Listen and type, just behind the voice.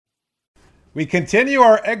We continue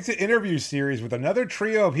our exit interview series with another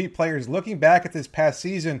trio of Heat players looking back at this past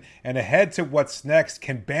season and ahead to what's next.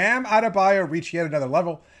 Can Bam Adebayo reach yet another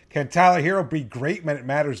level? Can Tyler Herro be great when it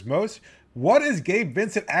matters most? What is Gabe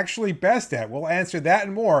Vincent actually best at? We'll answer that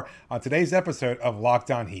and more on today's episode of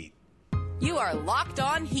Locked On Heat. You are Locked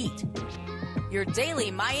On Heat, your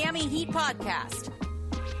daily Miami Heat podcast.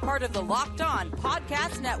 Part of the Locked On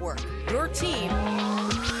Podcast Network, your team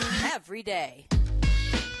every day.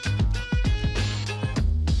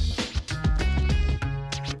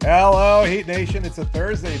 Hello, Heat Nation. It's a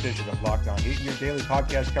Thursday edition of Locked On Heat, your daily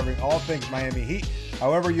podcast covering all things Miami Heat.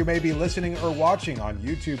 However, you may be listening or watching on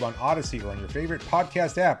YouTube, on Odyssey, or on your favorite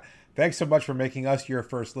podcast app. Thanks so much for making us your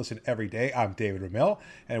first listen every day. I'm David Ramil,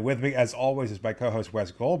 and with me, as always, is my co-host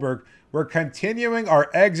Wes Goldberg. We're continuing our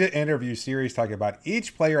exit interview series, talking about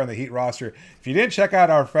each player on the Heat roster. If you didn't check out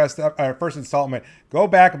our first installment, go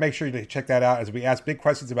back and make sure you check that out as we ask big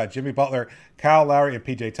questions about Jimmy Butler, Kyle Lowry, and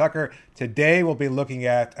PJ Tucker. Today, we'll be looking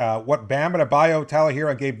at what Bam Adebayo, Tyler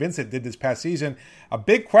Herro, and Gabe Vincent did this past season. A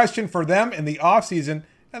big question for them in the offseason,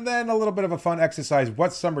 and then a little bit of a fun exercise.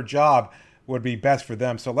 What summer job would be best for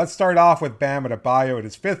them? So let's start off with Bam Adebayo. In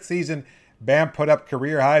his fifth season, Bam put up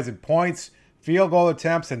career highs in points, field goal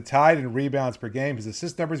attempts, and tied in rebounds per game. His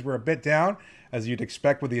assist numbers were a bit down, as you'd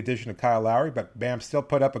expect with the addition of Kyle Lowry, but Bam still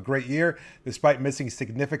put up a great year despite missing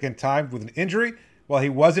significant time with an injury. While he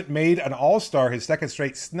wasn't made an all-star, his second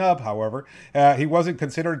straight snub, however, he wasn't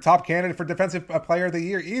considered a top candidate for Defensive Player of the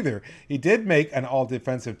Year either. He did make an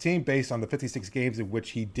all-defensive team based on the 56 games in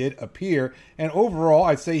which he did appear. And overall,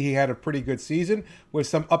 I'd say he had a pretty good season with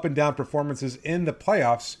some up and down performances in the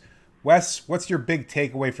playoffs. Wes, what's your big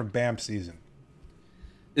takeaway from Bam's season?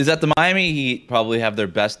 Is that the Miami Heat probably have their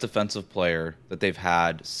best defensive player that they've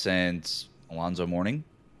had since Alonzo Mourning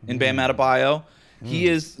in Bam Adebayo. He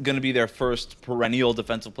is going to be their first perennial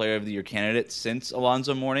Defensive Player of the Year candidate since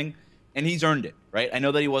Alonzo Mourning, and he's earned it, right? I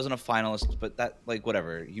know that he wasn't a finalist, but that,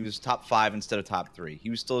 whatever. He was top 5 instead of top 3.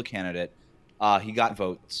 He was still a candidate. He got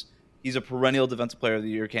votes. He's a perennial Defensive Player of the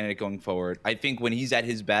Year candidate going forward. I think when he's at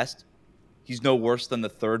his best, he's no worse than the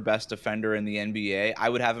third best defender in the NBA. I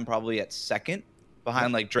would have him probably at second,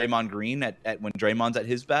 behind Draymond Green at when Draymond's at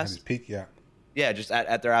his best. At his peak, yeah. Yeah, just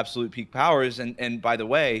at their absolute peak powers. And by the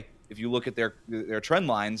way, if you look at their trend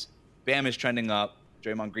lines, Bam is trending up.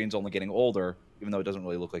 Draymond Green's only getting older, even though it doesn't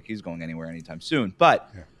really look like he's going anywhere anytime soon. But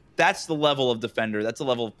That's the level of defender. That's the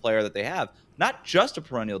level of player that they have. Not just a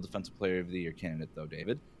perennial Defensive Player of the Year candidate, though,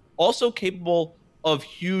 David. Also capable of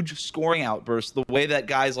huge scoring outbursts, the way that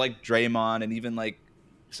guys like Draymond and even like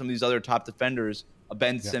some of these other top defenders,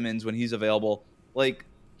 Ben Simmons when he's available,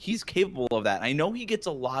 he's capable of that. I know he gets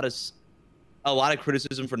a lot of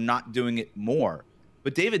criticism for not doing it more.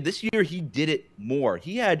 But, David, this year he did it more.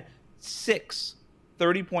 He had 6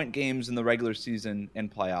 30-point games in the regular season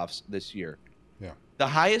and playoffs this year. Yeah. The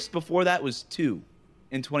highest before that was 2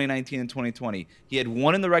 in 2019 and 2020. He had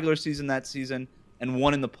 1 in the regular season that season and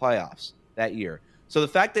 1 in the playoffs that year. So the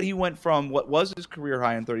fact that he went from what was his career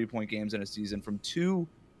high in 30-point games in a season from 2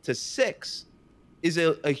 to 6 is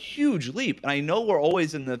a huge leap. And I know we're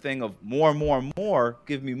always in the thing of more,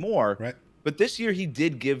 give me more. Right. But this year he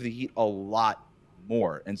did give the Heat a lot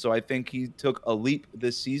more. And so I think he took a leap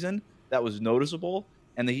this season that was noticeable,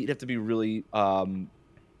 and the Heat have to be really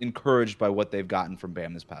encouraged by what they've gotten from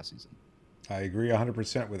Bam this past season. I agree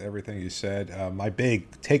 100% with everything you said. My big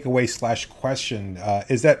takeaway / question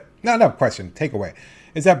is that, takeaway,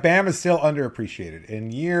 is that Bam is still underappreciated.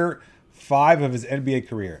 In year 5 of his NBA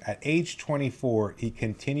career, at age 24, he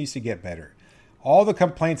continues to get better. All the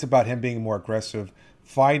complaints about him being more aggressive,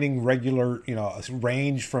 finding regular,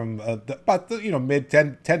 range from mid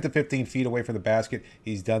 10 to 15 feet away from the basket.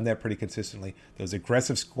 He's done that pretty consistently. Those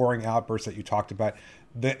aggressive scoring outbursts that you talked about,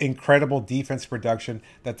 the incredible defense production,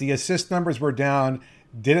 that the assist numbers were down,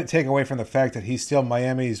 didn't take away from the fact that he's still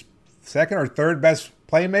Miami's second or third best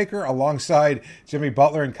playmaker alongside Jimmy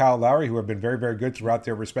Butler and Kyle Lowry, who have been very, very good throughout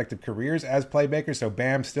their respective careers as playmakers. So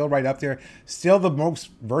Bam still right up there, still the most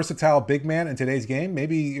versatile big man in today's game,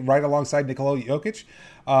 maybe right alongside Nikola Jokic.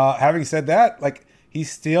 Having said that,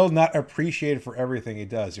 he's still not appreciated for everything he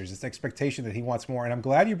does. There's this expectation that he wants more. And I'm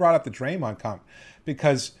glad you brought up the Draymond comp,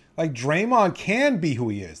 because Draymond can be who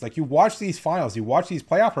he is. You watch these finals, you watch these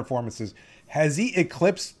playoff performances. Has he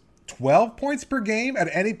eclipsed 12 points per game at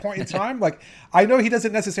any point in time? I know he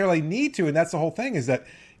doesn't necessarily need to, and that's the whole thing, is that,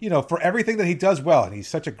 for everything that he does well, and he's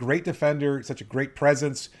such a great defender, such a great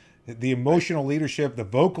presence, the emotional leadership, the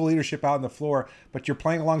vocal leadership out on the floor, but you're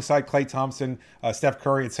playing alongside Klay Thompson, Steph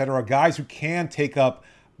Curry, etc., guys who can take up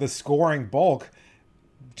the scoring bulk.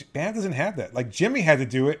 Bam doesn't have that. Like Jimmy had to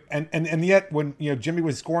do it, and yet when Jimmy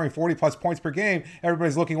was scoring 40 plus points per game,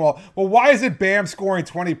 everybody's looking, well, why isn't Bam scoring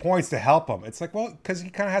 20 points to help him? It's like, well, because he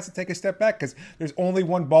kind of has to take a step back because there's only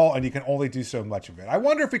one ball and you can only do so much of it. I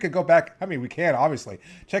wonder if we could go back. I mean, we can obviously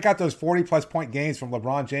check out those 40 plus point games from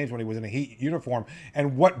LeBron James when he was in a Heat uniform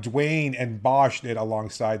and what Dwayne and Bosh did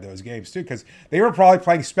alongside those games too, because they were probably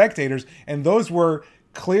playing spectators, and those were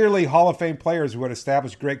clearly Hall of Fame players who had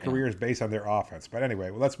established great careers based on their offense. But anyway,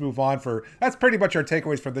 well, let's move on. That's pretty much our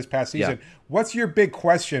takeaways for this past season. Yeah. What's your big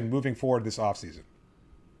question moving forward this offseason?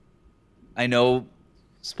 I know,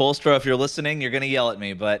 Spoelstra, if you're listening, you're going to yell at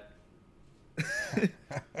me, but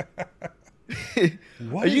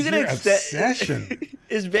what is your obsession?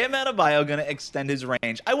 Is Bam Adebayo going to extend his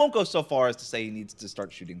range? I won't go so far as to say he needs to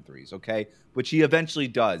start shooting threes, okay? Which he eventually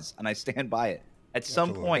does, and I stand by it. At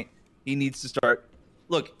some point, he needs to start.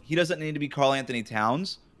 Look, he doesn't need to be Karl Anthony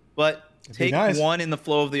Towns, but take one in the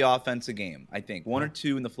flow of the offensive game, I think. One or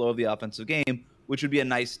two in the flow of the offensive game, which would be a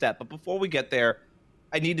nice step. But before we get there,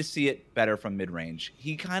 I need to see it better from mid-range.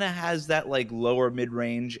 He kind of has that like lower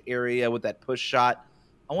mid-range area with that push shot.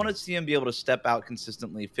 I want to see him be able to step out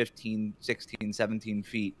consistently 15, 16, 17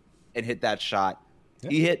 feet and hit that shot.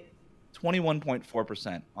 Yep. He hit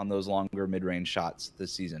 21.4% on those longer mid-range shots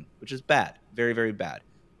this season, which is bad. Very, very bad.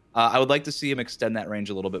 I would like to see him extend that range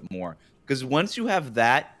a little bit more, because once you have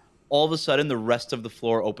that, all of a sudden the rest of the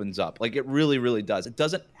floor opens up. Like it really, really does. It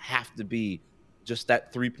doesn't have to be just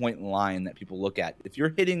that three-point line that people look at. If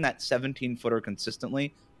you're hitting that 17-footer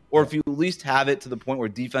consistently, or if you at least have it to the point where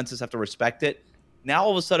defenses have to respect it, now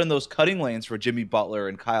all of a sudden those cutting lanes for Jimmy Butler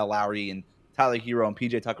and Kyle Lowry and Tyler Hero and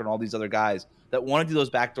PJ Tucker and all these other guys that want to do those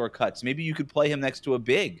backdoor cuts, maybe you could play him next to a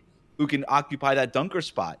big who can occupy that dunker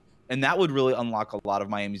spot. And that would really unlock a lot of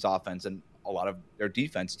Miami's offense and a lot of their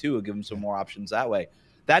defense, too, and give them some more options that way.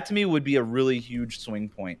 That, to me, would be a really huge swing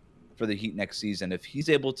point for the Heat next season. If he's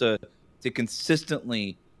able to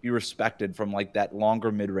consistently be respected from, like, that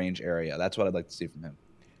longer mid-range area, that's what I'd like to see from him.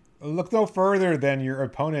 Look no further than your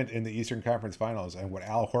opponent in the Eastern Conference Finals and what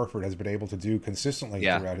Al Horford has been able to do consistently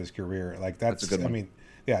throughout his career. Like, that's a good one. I mean,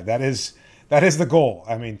 yeah, that is the goal.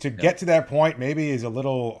 I mean, to get to that point maybe is a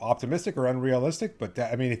little optimistic or unrealistic, but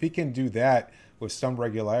if he can do that with some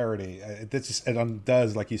regularity, it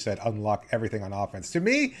does, like you said, unlock everything on offense. To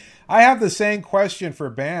me, I have the same question for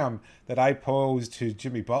Bam that I posed to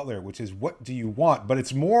Jimmy Butler, which is, what do you want? But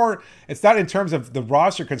it's not in terms of the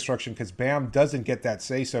roster construction, because Bam doesn't get that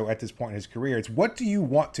say-so at this point in his career. It's, what do you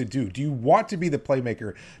want to do? Do you want to be the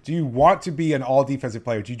playmaker? Do you want to be an all-defensive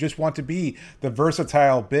player? Do you just want to be the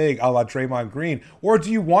versatile big a la Draymond Green? Or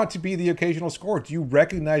do you want to be the occasional scorer? Do you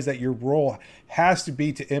recognize that your role has to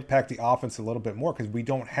be to impact the offense a little bit more, because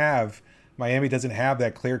Miami doesn't have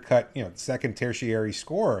that clear-cut, second tertiary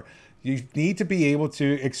scorer. You need to be able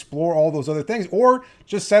to explore all those other things, or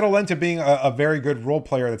just settle into being a very good role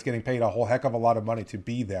player that's getting paid a whole heck of a lot of money to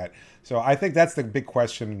be that. So I think that's the big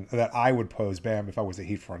question that I would pose Bam if I was the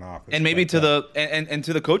Heat front office. And maybe to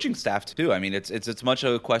the coaching staff too. I mean, it's as much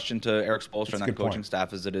a question to Eric Spoelstra and that coaching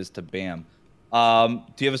staff as it is to Bam. Do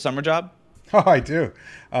you have a summer job? Oh, I do.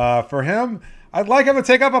 For him, I'd like him to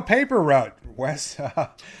take up a paper route, Wes.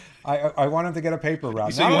 I want him to get a paper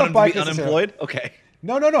route. So you want him to be unemployed? Okay.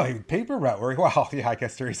 No. Paper route. Well, yeah, I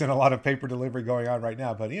guess there isn't a lot of paper delivery going on right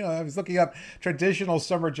now. But, I was looking up traditional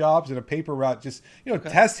summer jobs, and a paper route, just,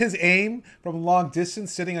 test his aim from long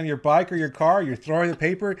distance, sitting on your bike or your car. You're throwing the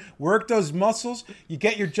paper, work those muscles. You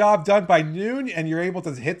get your job done by noon, and you're able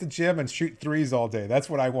to hit the gym and shoot threes all day. That's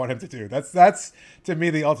what I want him to do. That's to me,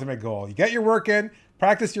 the ultimate goal. You get your work in,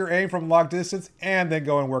 practice your aim from long distance, and then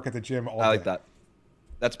go and work at the gym all day. I like that.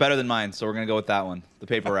 That's better than mine, so we're going to go with that one, the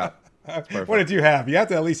paper route. What did you have? You have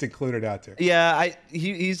to at least include it out there. Yeah,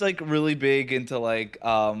 he's like really big into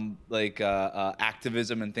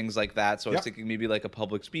activism and things like that. So I was thinking maybe like a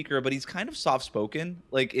public speaker, but he's kind of soft spoken,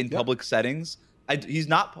 like in public settings. He's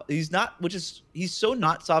so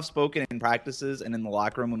not soft spoken in practices and in the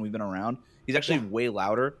locker room when we've been around. He's actually way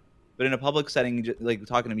louder. But in a public setting, like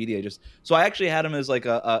talking to media, so I actually had him as like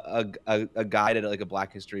a guide at like a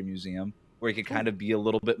Black History museum where he could kind of be a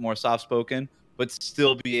little bit more soft spoken, but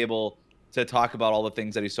still be able to talk about all the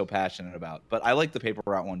things that he's so passionate about. But I like the paper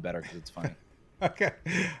route one better because it's funny. Okay.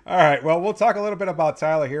 All right. Well, we'll talk a little bit about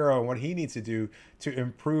Tyler Hero and what he needs to do to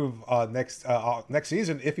improve next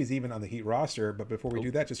season, if he's even on the Heat roster. But before we do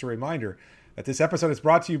that, just a reminder that this episode is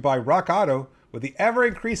brought to you by Rock Auto. With the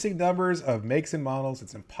ever-increasing numbers of makes and models,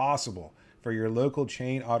 it's impossible for your local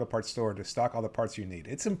chain auto parts store to stock all the parts you need.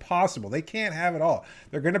 It's impossible. They can't have it all.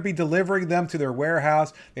 They're going to be delivering them to their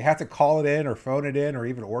warehouse. They have to call it in or phone it in or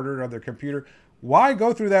even order it on their computer. Why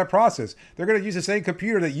go through that process? They're going to use the same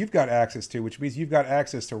computer that you've got access to, which means you've got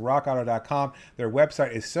access to rockauto.com. Their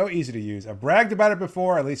website is so easy to use. I've bragged about it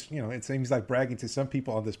before, at least, it seems like bragging to some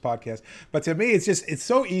people on this podcast. But to me, it's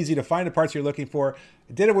so easy to find the parts you're looking for.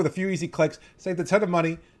 I did it with a few easy clicks, saved a ton of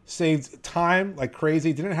money, saved time like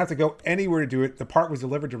crazy, didn't have to go anywhere to do it. The part was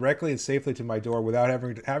delivered directly and safely to my door without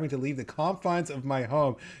having to leave the confines of my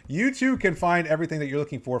home. You too can find everything that you're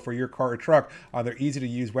looking for your car or truck on their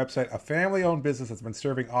easy-to-use website, a family-owned business that's been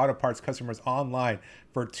serving auto parts customers online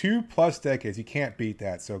for 2+ decades. You can't beat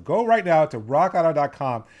that. So go right now to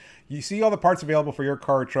rockauto.com. You see all the parts available for your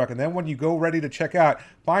car or truck, and then when you go ready to check out,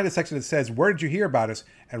 find a section that says, "Where did you hear about us?"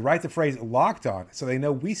 and write the phrase "Locked On" so they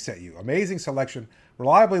know we sent you. Amazing selection,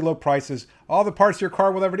 reliably low prices, all the parts your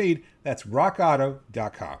car will ever need. That's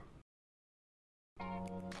rockauto.com.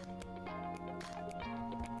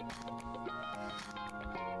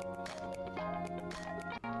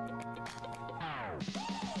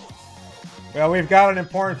 Well, we've got an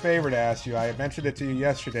important favor to ask you. I mentioned it to you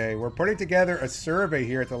yesterday. We're putting together a survey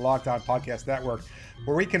here at the Locked On Podcast Network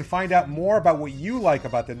where we can find out more about what you like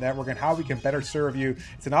about the network and how we can better serve you.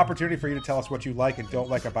 It's an opportunity for you to tell us what you like and don't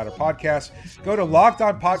like about our podcast. Go to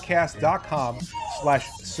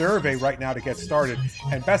lockedonpodcast.com/survey right now to get started.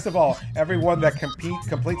 And best of all, everyone that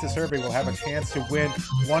completes the survey will have a chance to win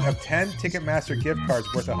one of 10 Ticketmaster gift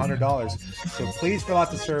cards worth $100. So please fill out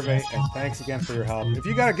the survey, and thanks again for your help. If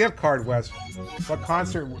you got a gift card, Wes, what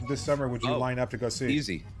concert this summer would you line up to go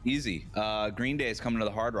see? Easy. Green Day is coming to the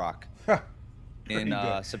Hard Rock in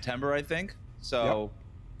September, I think. So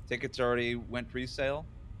tickets already went pre-sale.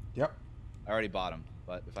 Yep. I already bought them,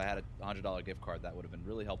 but if I had a $100 gift card, that would have been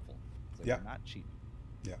really helpful. They're not cheap.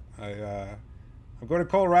 Yeah. I'm going to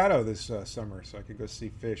Colorado this summer, so I could go see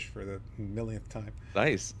Fish for the millionth time.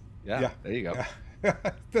 Nice. Yeah. There you go. Yeah.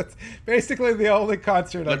 That's basically the only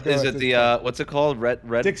concert I've Is it the what's it called? Red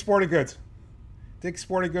Dick's Sporting Goods. Dick's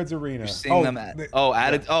Sporting Goods Arena. You're seeing them at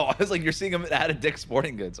I was like, you're seeing them at Dick's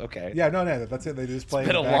Sporting Goods. Okay. Yeah, no, that's it. They just play. It's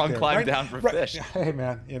been a long climb down for Fish. Hey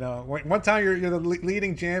man, one time you're the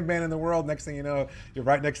leading jam band in the world. Next thing you know, you're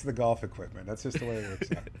right next to the golf equipment. That's just the way it works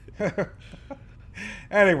out.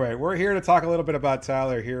 Anyway, we're here to talk a little bit about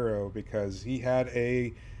Tyler Herro because he had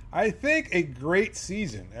I think a great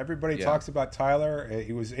season. Everybody talks about Tyler.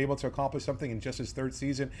 He was able to accomplish something in just his third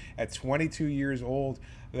season at 22 years old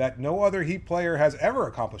that no other Heat player has ever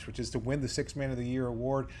accomplished, which is to win the Sixth Man of the Year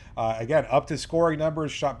award. Again, up to scoring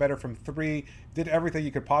numbers, shot better from three, did everything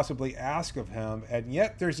you could possibly ask of him. And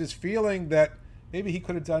yet there's this feeling that maybe he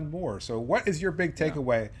could have done more. So what is your big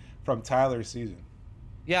takeaway from Tyler's season?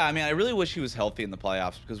 Yeah, I mean, I really wish he was healthy in the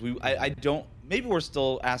playoffs because I don't. Maybe we're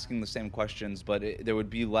still asking the same questions, but there would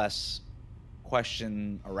be less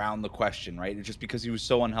question around the question, right? It's just because he was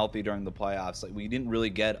so unhealthy during the playoffs, like we didn't really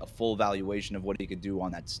get a full evaluation of what he could do on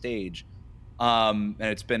that stage. And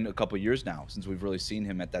it's been a couple of years now since we've really seen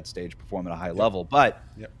him at that stage perform at a high level. But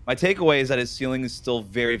my takeaway is that his ceiling is still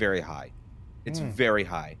very, very high. It's very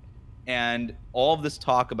high. And all of this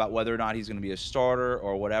talk about whether or not he's going to be a starter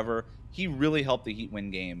or whatever, he really helped the Heat win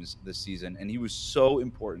games this season, and he was so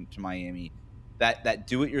important to Miami. That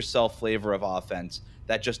do-it-yourself flavor of offense,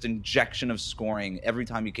 that just injection of scoring every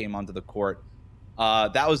time he came onto the court,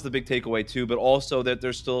 that was the big takeaway too, but also that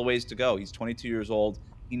there's still a ways to go. He's 22 years old.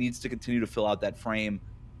 He needs to continue to fill out that frame.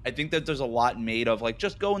 I think that there's a lot made of, like,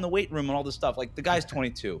 just go in the weight room and all this stuff. Like, the guy's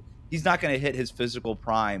 22. He's not going to hit his physical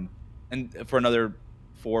prime and for another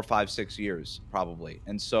 4, 5, 6 years probably.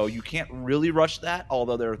 And so you can't really rush that,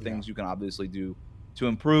 although there are things you can obviously do to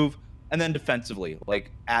improve. And then defensively,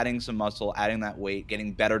 like adding some muscle, adding that weight,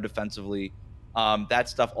 getting better defensively, that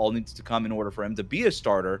stuff all needs to come in order for him to be a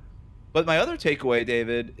starter. But my other takeaway,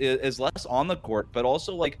 David, is less on the court, but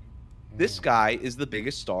also like this guy is the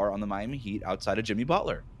biggest star on the Miami Heat outside of Jimmy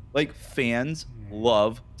Butler. Like fans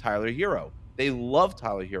love Tyler Herro. They love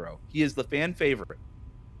Tyler Herro. He is the fan favorite.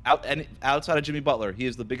 Outside of Jimmy Butler, he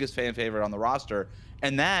is the biggest fan favorite on the roster.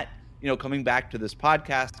 And that, coming back to this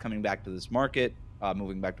podcast, coming back to this market,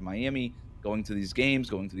 moving back to Miami, going to these games,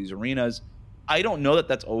 going to these arenas. I don't know that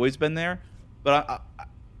that's always been there, but I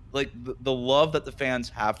like the love that the fans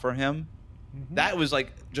have for him. That was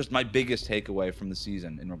like just my biggest takeaway from the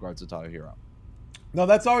season in regards to Tyler Herro. No,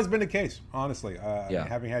 that's always been the case, honestly.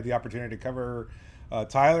 Having had the opportunity to cover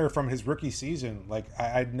Tyler from his rookie season, like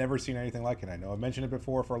I'd never seen anything like it. I know I mentioned it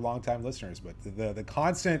before for long-time listeners, but the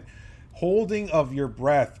constant holding of your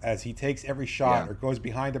breath as he takes every shot or goes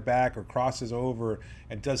behind the back or crosses over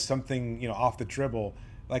and does something, off the dribble.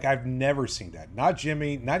 Like I've never seen that. Not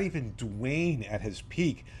Jimmy, not even Dwayne at his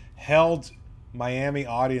peak held Miami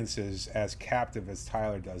audiences as captive as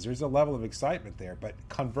Tyler does. There's a level of excitement there. But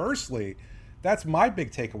conversely, that's my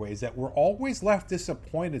big takeaway, is that we're always left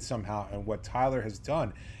disappointed somehow in what Tyler has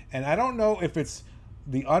done. And I don't know if it's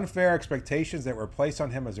the unfair expectations that were placed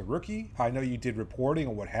on him as a rookie. I know you did reporting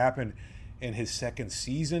on what happened in his second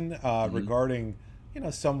season regarding,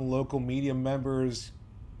 some local media members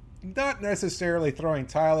not necessarily throwing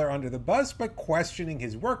Tyler under the bus, but questioning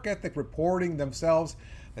his work ethic, reporting themselves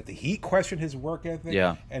that the Heat questioned his work ethic.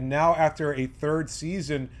 Yeah. And now after a third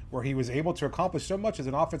season where he was able to accomplish so much as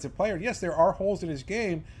an offensive player, yes, there are holes in his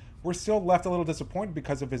game. We're still left a little disappointed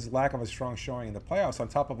because of his lack of a strong showing in the playoffs. On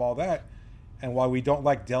top of all that, and while we don't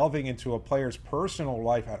like delving into a player's personal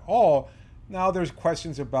life at all, now there's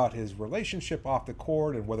questions about his relationship off the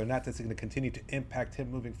court and whether or not that's going to continue to impact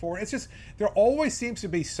him moving forward. It's just, there always seems to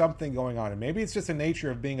be something going on. And maybe it's just the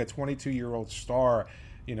nature of being a 22-year-old star,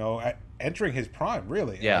 entering his prime,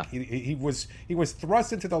 really. Yeah. Like he was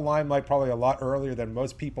thrust into the limelight probably a lot earlier than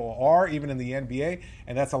most people are, even in the NBA.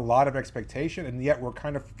 And that's a lot of expectation. And yet we're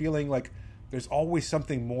kind of feeling like there's always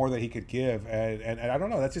something more that he could give. And I don't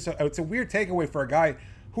know. That's just it's a weird takeaway for a guy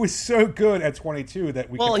who is so good at 22 that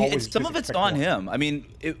we can always some of it's on him. I mean,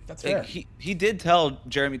 that's fair. He did tell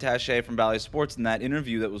Jeremy Taché from Bally Sports in that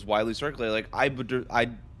interview that was widely circulated, like, I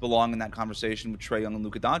belong in that conversation with Trae Young and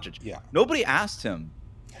Luka Doncic. Yeah. Nobody asked him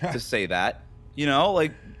to say that.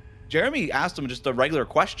 Like, Jeremy asked him just a regular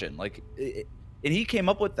question, like, and he came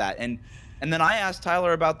up with that. And then I asked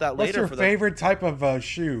Tyler about that later. What's your favorite type of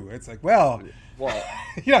shoe? It's like, well, Well,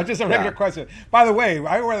 just a regular question. By the way,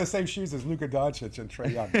 I wear the same shoes as Luka Doncic and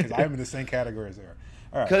Trae Young because I'm in the same category as they are.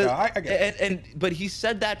 All right, I get it. But he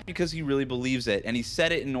said that because he really believes it, and he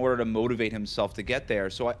said it in order to motivate himself to get there.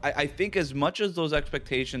 So I think as much as those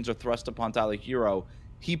expectations are thrust upon Tyler Hero,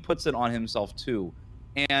 he puts it on himself too.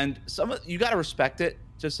 And you got to respect it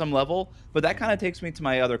to some level. But that kind of takes me to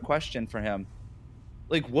my other question for him.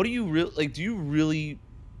 Like, what do you really like?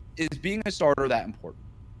 Is being a starter that important?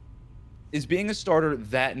 Is being a starter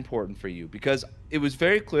that important for you? Because it was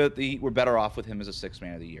very clear that the Heat were better off with him as a sixth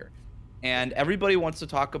man of the year. And everybody wants to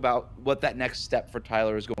talk about what that next step for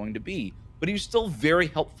Tyler is going to be. But he's still very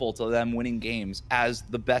helpful to them winning games as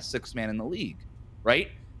the best sixth man in the league, right?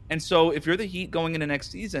 And so if you're the Heat going into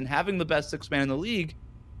next season, having the best sixth man in the league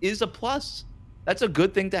is a plus. That's a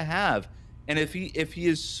good thing to have. And if he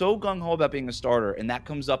is so gung-ho about being a starter, and that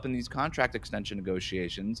comes up in these contract extension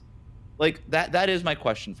negotiations, like that is my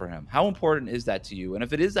question for him. How important is that to you? And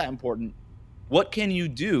if it is that important, what can you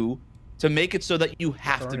do to make it so that you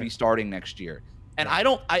have to be starting next year? And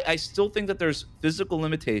I still think that there's physical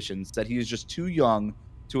limitations that he is just too young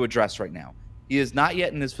to address right now. He is not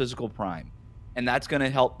yet in his physical prime, and that's going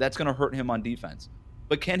to hurt him on defense.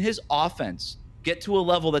 But can his offense get to a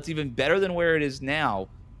level that's even better than where it is now,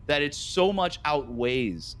 that it so much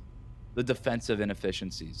outweighs the defensive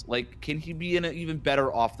inefficiencies? Like, can he be an even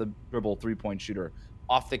better off the dribble three-point shooter,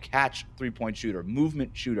 off the catch three-point shooter, movement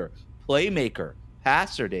shooter, playmaker,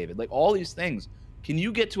 passer, David? Like, all these things. Can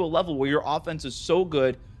you get to a level where your offense is so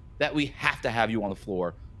good that we have to have you on the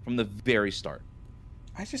floor from the very start?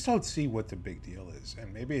 I just don't see what the big deal is.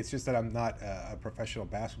 And maybe it's just that I'm not a professional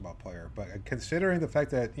basketball player. But considering the fact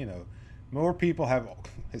that, more people have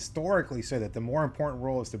historically said that the more important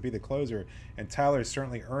role is to be the closer, and Tyler has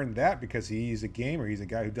certainly earned that because he's a gamer. He's a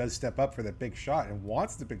guy who does step up for the big shot and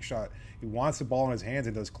wants the big shot. He wants the ball in his hands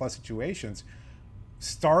in those clutch situations.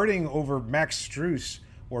 Starting over Max Strus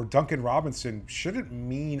or Duncan Robinson shouldn't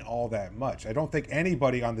mean all that much. I don't think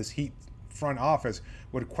anybody on this Heat front office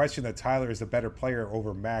would question that Tyler is the better player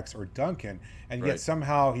over Max or Duncan, and yet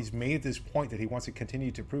somehow he's made this point that he wants to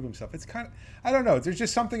continue to prove himself. It's kind of, I don't know, there's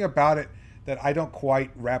just something about it that I don't quite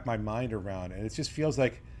wrap my mind around, and it just feels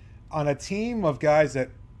like on a team of guys that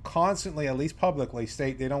constantly, at least publicly,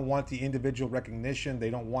 state they don't want the individual recognition, they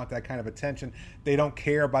don't want that kind of attention, they don't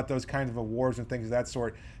care about those kinds of awards and things of that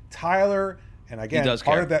sort. Tyler, and again,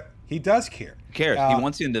 part of that, he does care. He cares. He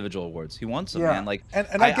wants the individual awards. He wants them, man. Like,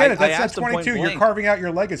 and I get it. That's 22. You're carving out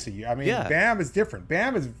your legacy. I mean, Bam is different.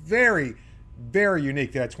 Bam is very, very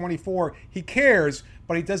unique. At 24, he cares,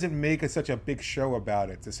 but he doesn't make such a big show about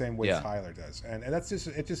it the same way Tyler does. And that's just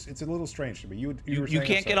it's a little strange to me. You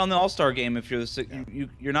can't get on the All-Star game if you're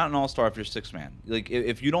you're not an All-Star if you're sixth man. Like,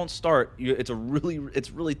 if you don't start, it's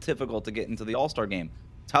really difficult to get into the All-Star game.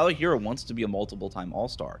 Tyler Hero wants to be a multiple-time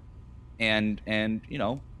All-Star, and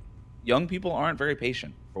young people aren't very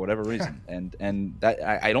patient for whatever reason, and that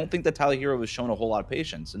I don't think that Tyler Hero has shown a whole lot of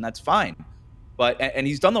patience, and that's fine. But and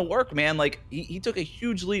he's done the work, man. Like, he took a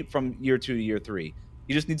huge leap from year 2 to year 3.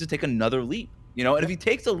 He just needs to take another leap, And if he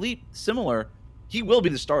takes a leap similar, he will be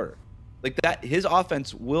the starter. Like that, his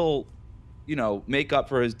offense will, make up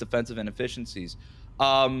for his defensive inefficiencies.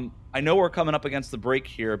 I know we're coming up against the break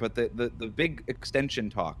here, but the big extension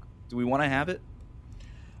talk, do we want to have it?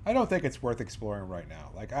 I don't think it's worth exploring right now.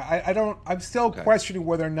 Like I'm still questioning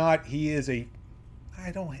whether or not he is I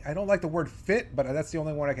don't like the word fit, but that's the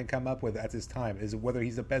only one I can come up with at this time, is whether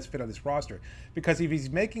he's the best fit on this roster. Because if he's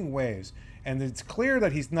making waves, and it's clear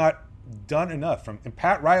that he's not done enough, in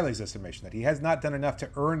Pat Riley's estimation, that he has not done enough to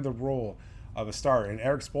earn the role of a star. In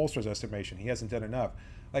Eric Spoelstra's estimation, he hasn't done enough.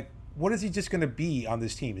 Like, what is he just going to be on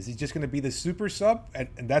this team? Is he just going to be the super sub? And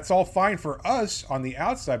that's all fine for us on the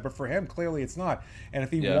outside, but for him, clearly it's not. And if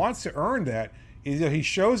he wants to earn that, either he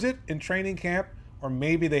shows it in training camp, or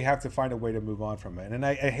maybe they have to find a way to move on from it. And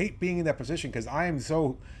I hate being in that position because I am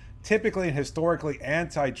so typically and historically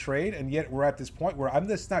anti-trade, and yet we're at this point where I'm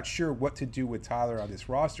just not sure what to do with Tyler on this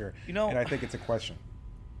roster. And I think it's a question.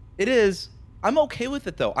 It is. I'm okay with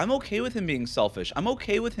it, though. I'm okay with him being selfish. I'm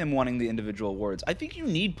okay with him wanting the individual awards. I think you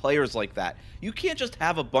need players like that. You can't just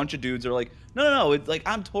have a bunch of dudes that are like, no, it's like,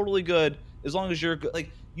 I'm totally good as long as you're good.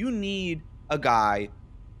 Like, you need a guy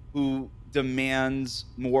who demands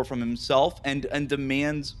more from himself and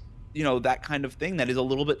demands, that kind of thing that is a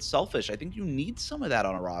little bit selfish. I think you need some of that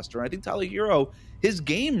on a roster. And I think Tyler Hero, his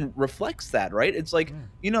game reflects that, right? It's like,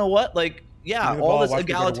 you know what? Like, all this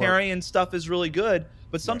egalitarian stuff is really good,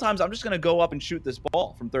 but sometimes I'm just going to go up and shoot this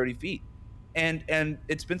ball from 30 feet. And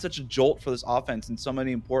it's been such a jolt for this offense in so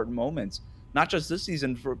many important moments, not just this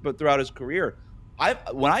season, but throughout his career.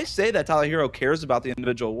 When I say that Tyler Hero cares about the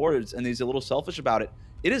individual awards and he's a little selfish about it,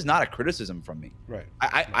 it is not a criticism from me. Right.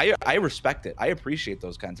 I respect it. I appreciate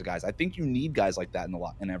those kinds of guys. I think you need guys like that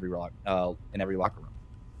in every locker room.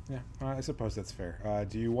 Yeah, I suppose that's fair.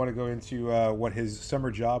 Do you want to go into what his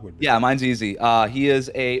summer job would be? Yeah, mine's easy. He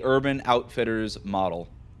is a Urban Outfitters model.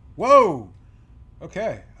 Whoa.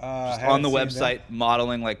 Okay. Just on the website,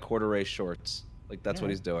 modeling like corduroy shorts. Like that's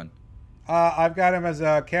what he's doing. I've got him as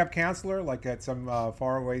a camp counselor, like at some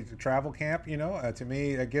faraway travel camp. To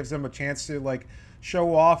me, it gives him a chance to like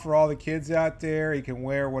show off for all the kids out there. He can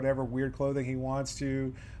wear whatever weird clothing he wants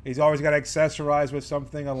to. He's always got to accessorize with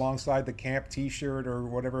something alongside the camp T-shirt or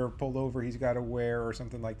whatever pullover he's got to wear or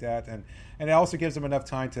something like that. And it also gives him enough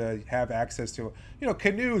time to have access to,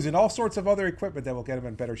 canoes and all sorts of other equipment that will get him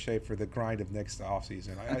in better shape for the grind of next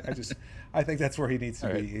offseason. I think that's where he needs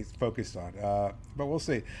to be focused on. But we'll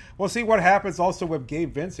see. We'll see what happens also with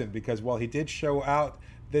Gabe Vincent, because while he did show out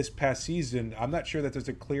this past season, I'm not sure that there's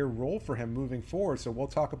a clear role for him moving forward. So we'll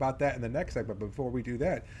talk about that in the next segment. But before we do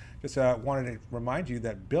that, just wanted to remind you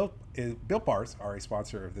that Built Bars are a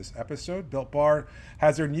sponsor of this episode. Built Bar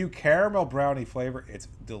has their new caramel brownie flavor. It's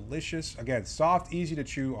delicious. Again, soft, easy to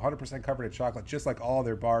chew, 100% covered in chocolate, just like all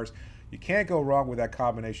their bars. You can't go wrong with that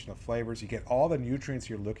combination of flavors. You get all the nutrients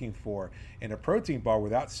you're looking for in a protein bar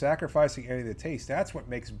without sacrificing any of the taste. That's what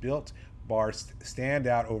makes Built Bars stand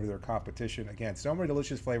out over their competition. Again, so many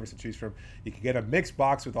delicious flavors to choose from. You can get a mixed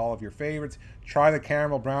box with all of your favorites. Try the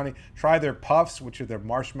caramel brownie. Try their puffs, which are their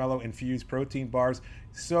marshmallow infused protein bars.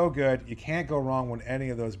 So good. You can't go wrong with any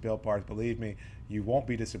of those Built Bars. Believe me, you won't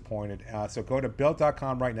be disappointed. So go to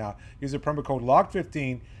Built.com right now. Use the promo code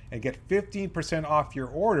LOCK15 and get 15% off your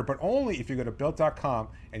order, but only if you go to Built.com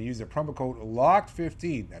and use the promo code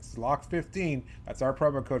LOCK15. That's LOCK15. That's our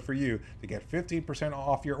promo code for you to get 15%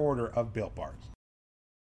 off your order of Built Bars.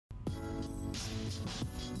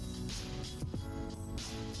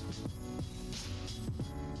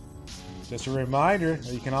 Just a reminder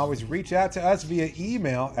that you can always reach out to us via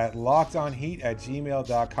email at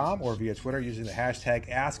lockedonheat@gmail.com or via Twitter using the hashtag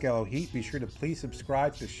AskLOHeat. Be sure to please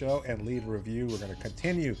subscribe to the show and leave a review. We're going to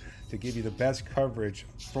continue to give you the best coverage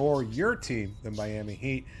for your team, the Miami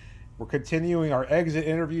Heat. We're continuing our exit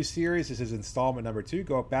interview series. This is installment number 2.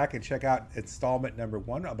 Go back and check out installment number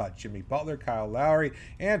 1 about Jimmy Butler, Kyle Lowry,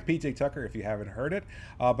 and PJ Tucker if you haven't heard it.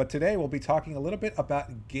 But today we'll be talking a little bit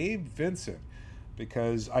about Gabe Vincent,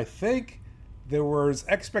 because I think there was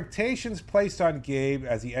expectations placed on Gabe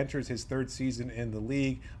as he enters his 3rd season in the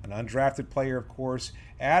league, an undrafted player, of course,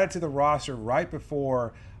 added to the roster right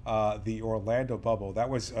before the Orlando bubble. That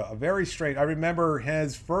was a very strange. I remember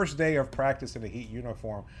his first day of practice in a Heat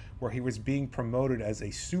uniform where he was being promoted as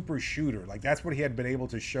a super shooter. Like, that's what he had been able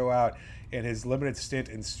to show out in his limited stint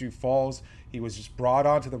in Sioux Falls. He was just brought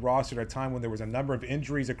onto the roster at a time when there was a number of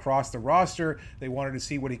injuries across the roster. They wanted to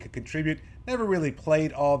see what he could contribute. Never really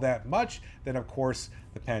played all that much. Then, of course,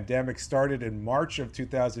 the pandemic started in March of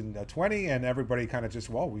 2020, and everybody kind of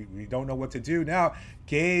just, we don't know what to do. Now,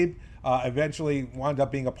 Gabe eventually wound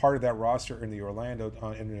up being a part of that roster in the Orlando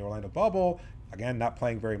bubble. Again, not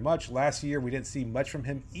playing very much. Last year, we didn't see much from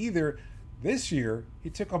him either. This year, he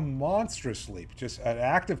took a monstrous leap. Just an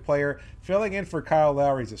active player, filling in for Kyle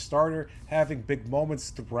Lowry as a starter, having big moments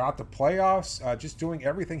throughout the playoffs, just doing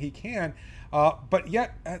everything he can. But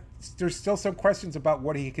yet, there's still some questions about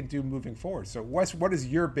what he can do moving forward. So, Wes, what is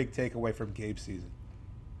your big takeaway from Gabe's season?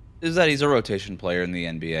 Is that he's a rotation player in the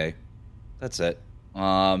NBA. That's it.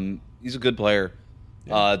 He's a good player.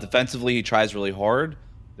 Yeah. Defensively, he tries really hard.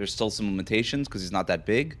 There's still some limitations because he's not that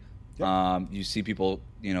big. Yep. You see people,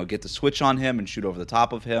 get the switch on him and shoot over the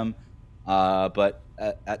top of him. But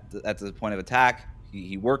at the point of attack,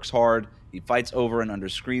 he works hard. He fights over and under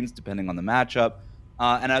screens depending on the matchup.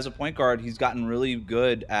 And as a point guard, he's gotten really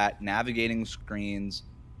good at navigating screens,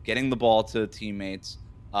 getting the ball to teammates,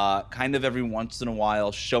 kind of every once in a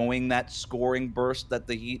while showing that scoring burst that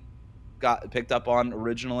the Heat got picked up on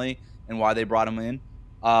originally and why they brought him in.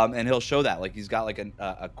 And he'll show that. Like, he's got like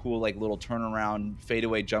a cool like little turnaround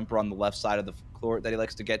fadeaway jumper on the left side of the court that he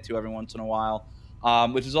likes to get to every once in a while,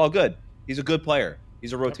 which is all good. He's a good player.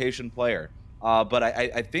 He's a rotation player. But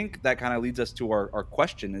I think that kind of leads us to our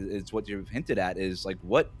question is what you've hinted at is like,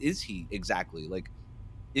 what is he exactly? Like,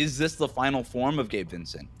 is this the final form of Gabe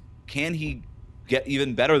Vincent? Can he get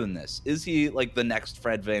even better than this? Is he like the next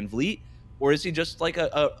Fred VanVleet? Or is he just like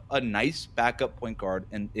a nice backup point guard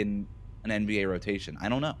in an NBA rotation? I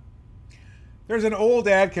don't know. There's an old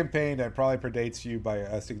ad campaign that probably predates you by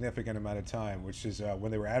a significant amount of time, which is when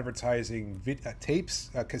they were advertising tapes,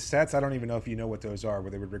 cassettes. I don't even know if you know what those are, where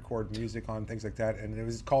they would record music on things like that. And it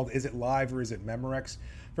was called, is it live or is it Memorex?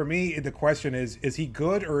 For me, the question is he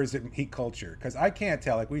good or is it Heat culture? Because I can't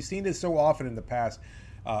tell. Like, we've seen this so often in the past.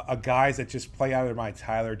 Guys that just play out of their mind.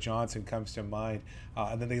 Tyler Johnson comes to mind,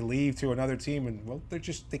 and then they leave to another team, and well,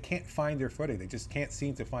 they can't find their footing. They just can't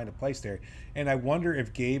seem to find a place there. And I wonder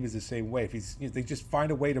if Gabe is the same way. If they just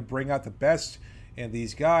find a way to bring out the best in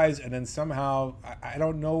these guys, and then somehow I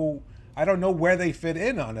don't know where they fit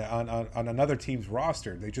in on another team's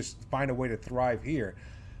roster. They just find a way to thrive here,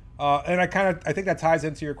 and I think that ties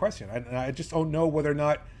into your question. And I just don't know whether or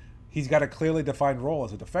not he's got a clearly defined role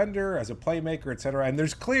as a defender, as a playmaker, etc. And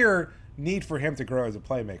there's clear need for him to grow as a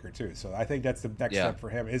playmaker too. So I think that's the next step for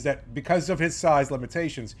him, is that because of his size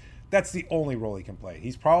limitations, that's the only role he can play.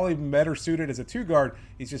 He's probably better suited as a two guard.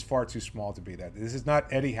 He's just far too small to be that. This is not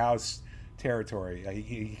Eddie House territory.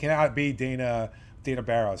 He cannot be Dana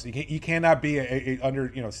Barros. He cannot be a under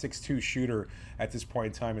 6'2" shooter at this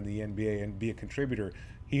point in time in the NBA and be a contributor.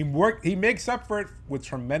 He makes up for it with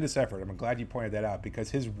tremendous effort. I'm glad you pointed that out,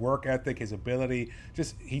 because his work ethic, his ability,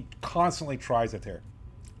 he constantly tries it there.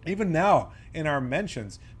 Even now in our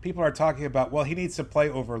mentions, people are talking about, well, he needs to play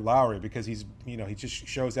over Lowry because he just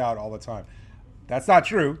shows out all the time. That's not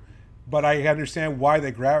true, but I understand why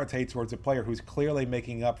they gravitate towards a player who's clearly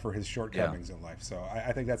making up for his shortcomings in life. So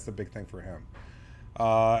I think that's the big thing for him.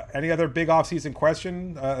 Any other big offseason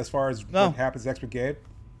question as far as what happens next with Gabe?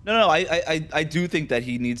 No. I do think that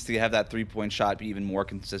he needs to have that 3-point shot be even more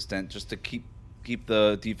consistent, just to keep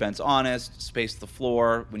the defense honest, space the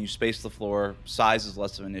floor. When you space the floor, size is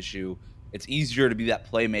less of an issue. It's easier to be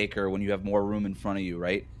that playmaker when you have more room in front of you,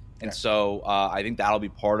 right? And so I think that'll be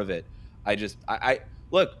part of it. I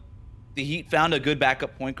look, the Heat found a good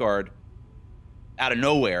backup point guard out of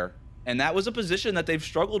nowhere, and that was a position that they've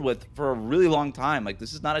struggled with for a really long time. Like,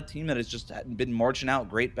 this is not a team that has just been marching out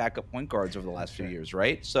great backup point guards over the last few years,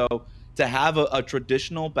 right? So to have a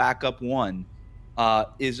traditional backup one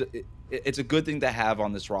it's a good thing to have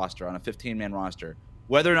on this roster, on a 15-man roster.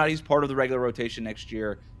 Whether or not he's part of the regular rotation next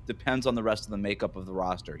year depends on the rest of the makeup of the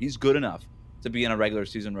roster. He's good enough to be in a regular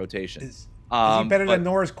season rotation. Is he better than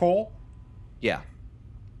Norris Cole? Yeah.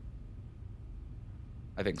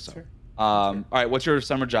 I think so. Sure. All right, what's your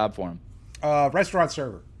summer job for him? Restaurant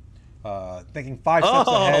server. Thinking 5 steps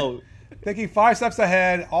ahead. Thinking 5 steps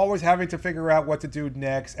ahead, always having to figure out what to do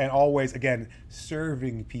next, and always, again,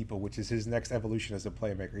 serving people, which is his next evolution as a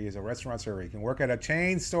playmaker. He is a restaurant server. He can work at a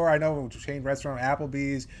chain store. I know, chain restaurant,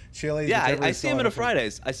 Applebee's, Chili's. Yeah, I see him at a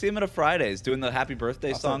Fridays. doing the happy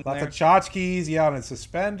birthday song lots there. Lots of tchotchkes, and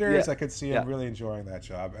suspenders. Yeah. I could see him really enjoying that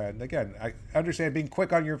job. And again, I understand being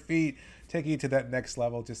quick on your feet, taking you to that next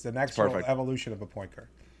level, just the next evolution of a point guard.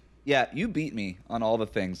 Yeah, you beat me on all the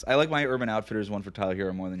things. I like my Urban Outfitters one for Tyler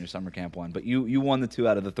Hero more than your summer camp one, but you won the 2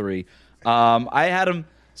 out of the 3. I had him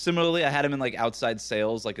similarly. I had him in like outside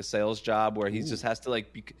sales, like a sales job where he just has to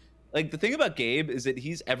be like, the thing about Gabe is that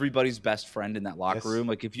he's everybody's best friend in that locker room.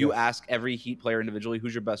 Like, if you ask every Heat player individually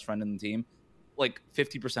who's your best friend in the team, like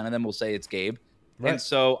 50% of them will say it's Gabe. Right. And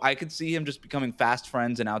so I could see him just becoming fast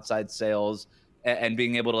friends in outside sales and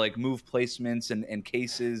being able to like move placements and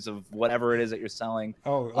cases of whatever it is that you're selling.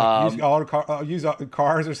 Use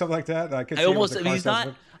cars or something like that.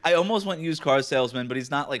 I almost went used car salesman, but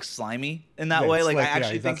he's not like slimy in that Yeah, way. Like slick, I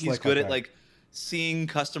actually he's think not he's slick good like at that. like seeing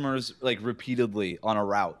customers like repeatedly on a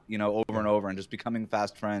route, over and over, and just becoming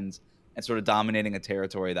fast friends and sort of dominating a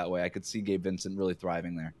territory that way. I could see Gabe Vincent really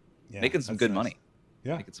thriving there, making some that's good nice. money.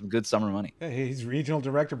 Yeah, making some good summer money. Yeah, he's regional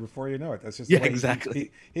director before you know it. That's just Yeah, the way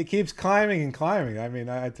exactly. He keeps climbing and climbing. I mean,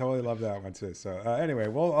 I totally love that one too. So anyway,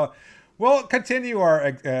 we'll continue our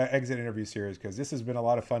exit interview series because this has been a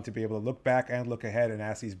lot of fun to be able to look back and look ahead and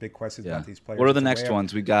ask these big questions about these players. What are the next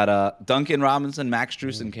ones? We got Duncan Robinson, Max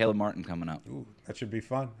Strus, and Caleb Martin coming up. Ooh, that should be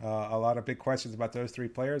fun. A lot of big questions about those three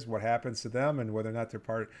players, what happens to them, and whether or not they're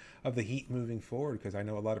part of the Heat moving forward. Because I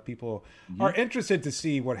know a lot of people are interested to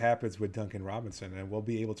see what happens with Duncan Robinson, and we'll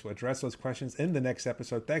be able to address those questions in the next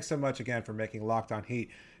episode. Thanks so much again for making Locked On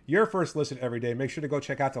Heat your first listen every day. Make sure to go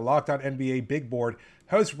check out the Locked On NBA Big Board.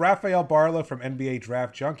 Host Rafael Barlow from NBA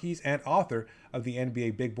Draft Junkies and author of the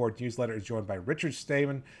NBA Big Board newsletter is joined by Richard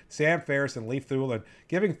Stamen, Sam Ferris, and Leif Thulin,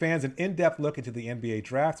 giving fans an in-depth look into the NBA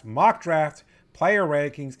draft, mock draft, player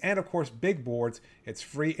rankings, and of course, big boards. It's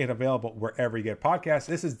free and available wherever you get podcasts.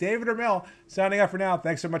 This is David Ramel signing off for now.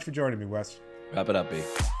 Thanks so much for joining me, Wes. Wrap it up, B.